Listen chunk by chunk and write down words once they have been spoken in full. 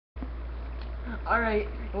Alright,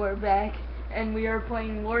 we're back, and we are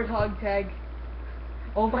playing Warthog tag.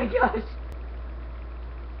 Oh my gosh!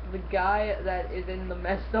 The guy that is in the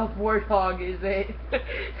messed up Warthog is it.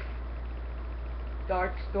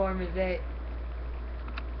 Dark Storm is it.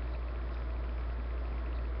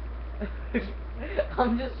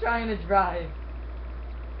 I'm just trying to drive.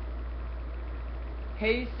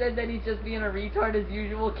 Hayes said that he's just being a retard as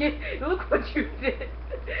usual. Kid, look what you did.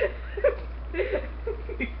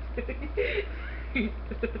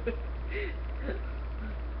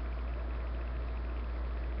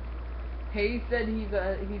 Hayes said he's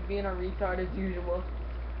being a retard as usual.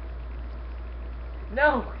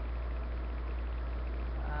 No.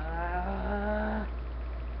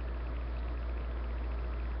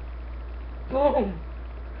 Boom.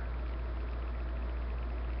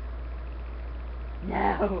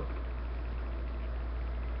 No.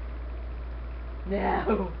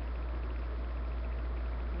 No.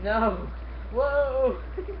 No. Whoa.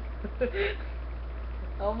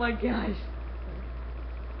 Oh my gosh.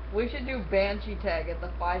 We should do Banshee tag at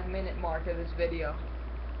the 5-minute mark of this video.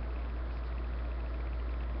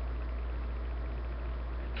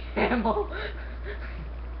 Camel.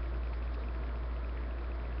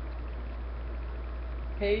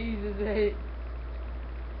 Hayes is it.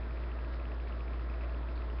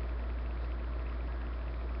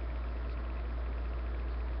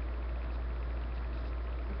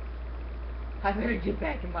 I better get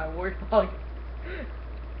back in my Warthog.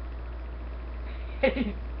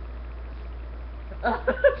 Hayes.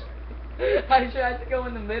 I tried to go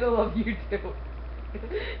in the middle of you two.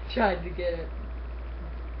 Tried to get it.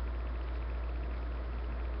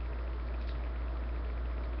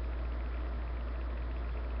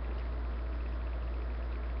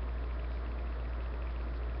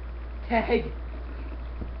 Tag.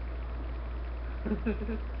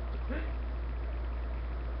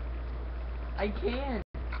 I can't.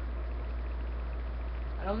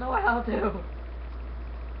 I don't know how to.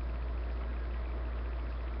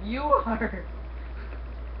 You are.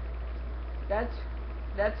 That's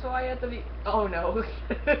why I have to be. Oh no.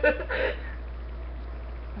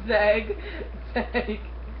 Zag. Zag.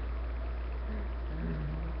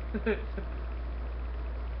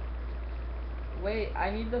 Wait, I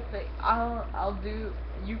need the I'll do.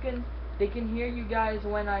 You can. They can hear you guys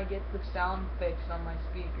when I get the sound fixed on my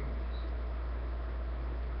speakers.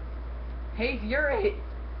 Hey, you're it.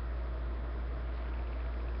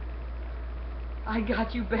 I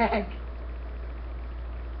got you back.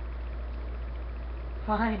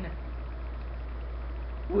 Fine.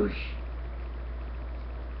 Whoosh.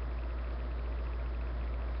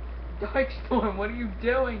 Darkstorm, what are you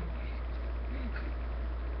doing?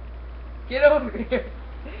 Get over here.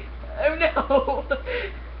 Oh no.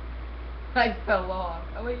 I fell off.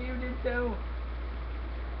 Oh wait, you did too.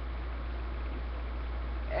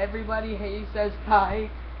 Everybody Hayes says hi.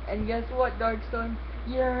 And guess what, Darkstorm?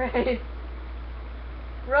 You're right.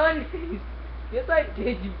 Run! Yes, I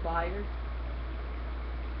did, you liar.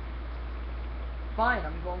 Fine,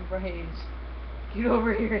 I'm going for Hayes. Get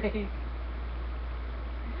over here, Hayes.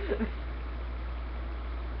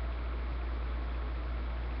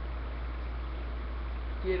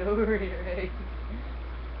 Get over here, Hayes.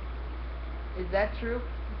 Is that true?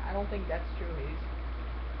 I don't think that's true, Hayes.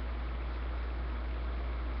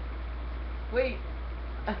 Wait.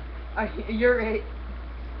 You're it.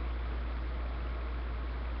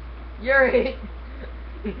 You're it.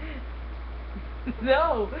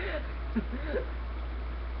 No.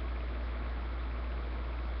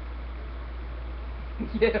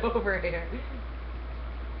 Get over here.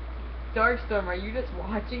 Darkstorm, are you just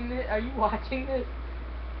watching this? Are you watching this?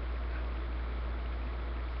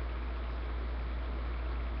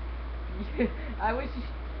 I wish.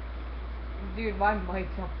 Dude, my mic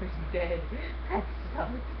jumper's dead. That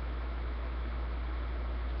sucks.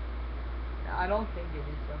 No, I don't think it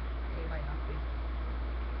is though. It might not be.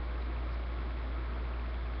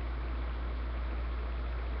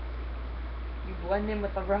 You blend in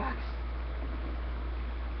with the rocks.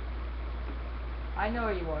 I know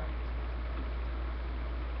where you are.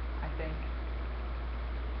 I think.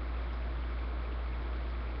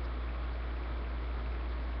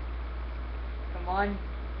 Come on.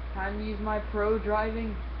 Time to use my pro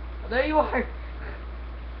driving. Oh, there you are.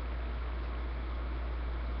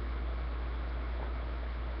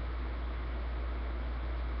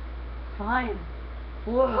 Fine.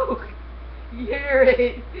 Whoa. You're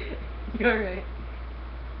it. You're it.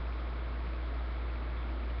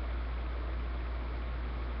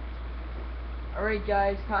 Alright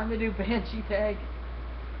guys, time to do Banshee tag.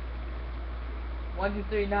 1, 2,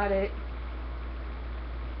 3, not it.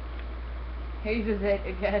 Hayes is it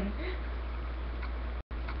again.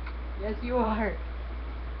 Yes, you are.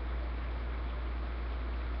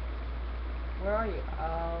 Where are you?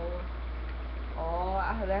 Oh.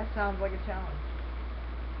 Oh, that sounds like a challenge.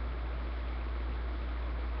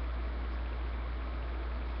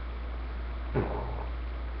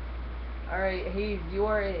 Alright, Hayes, you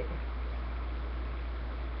are it.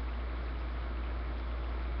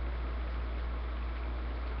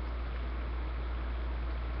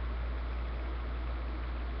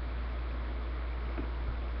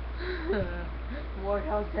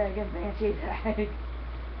 Warthog tag and Banshee tag.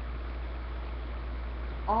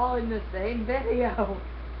 All in the same video.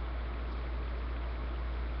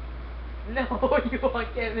 No, you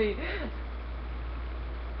won't get me.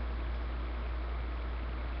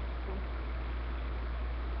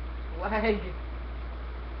 Lag.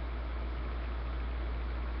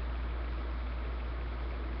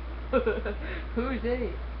 Who's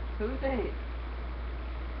it? Who's it?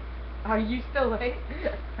 Are you still late?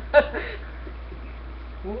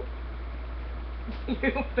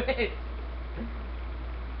 You bitch.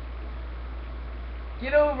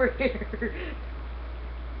 Get over here.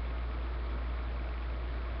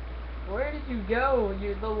 Where did you go?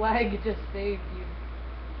 The lag just saved you.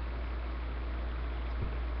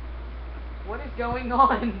 What is going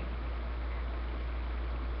on?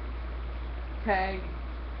 Tag.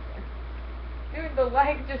 Dude, the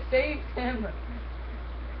lag just saved him.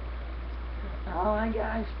 Oh my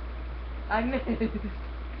gosh. I missed.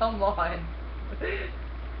 Come on.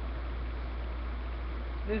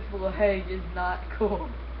 This lag is not cool.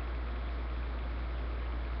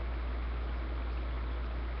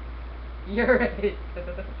 You're it.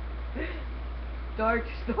 Dark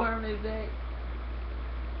Storm is it.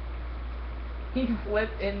 He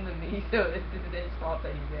flipped into me, so this is his fault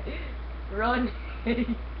that he's it. Run.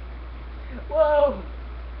 Whoa.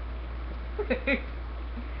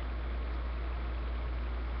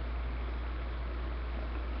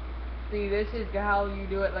 See, this is how you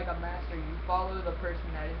do it like a master. You follow the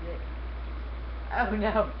person that is it. Oh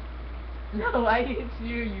no. No, it's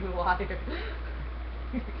you, you liar.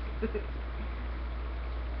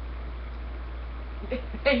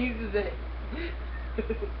 He uses it.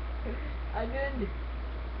 I did.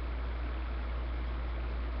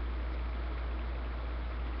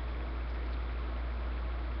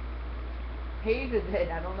 Hayes is it.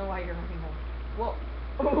 I don't know why you're running home. Whoa.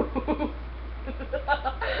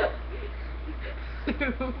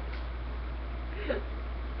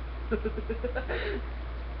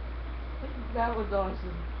 That was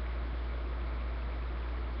awesome.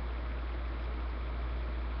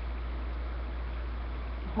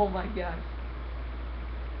 Oh my gosh.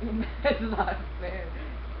 That's not fair.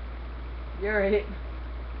 You're it.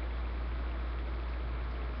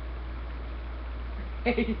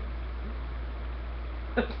 Hey.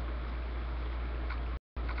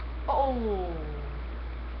 Oh.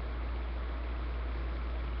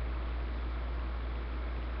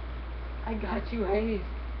 I got you, Hayes.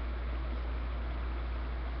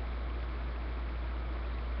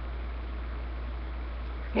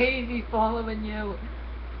 Hayes, he's following you.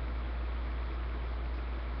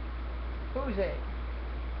 Who's it?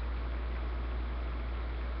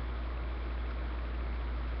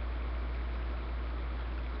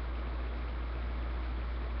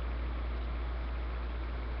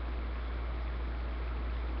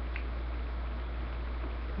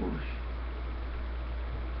 Whoosh.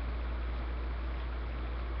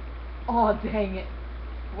 Oh, dang it.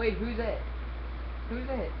 Wait, who's it? Who's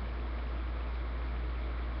it?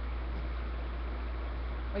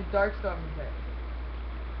 Wait, Darkstorm is it.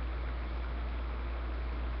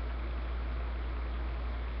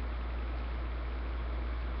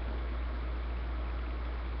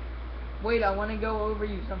 Wait, I want to go over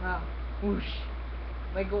you somehow. Whoosh.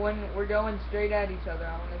 Like when we're going straight at each other,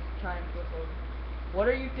 I want to try and flip over. What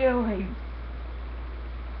are you doing?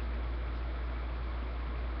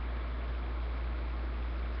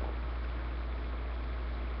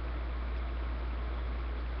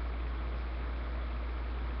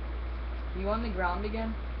 You on the ground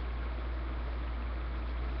again?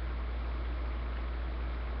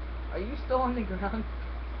 Are you still on the ground?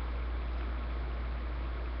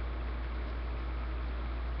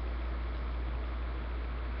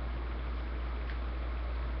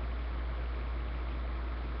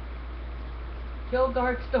 Kill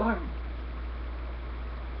Darkstorm.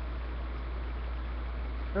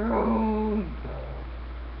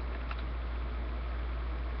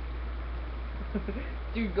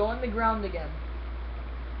 Dude, go on the ground again.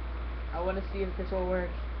 I want to see if this will work.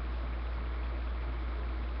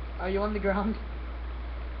 Are you on the ground?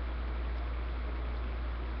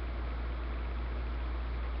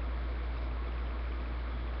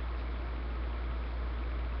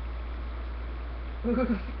 How?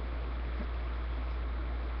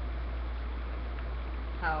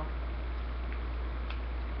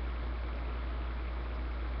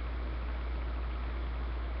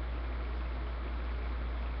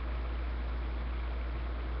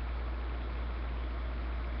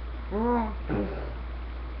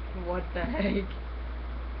 What the heck?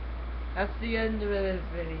 That's the end of this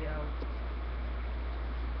video.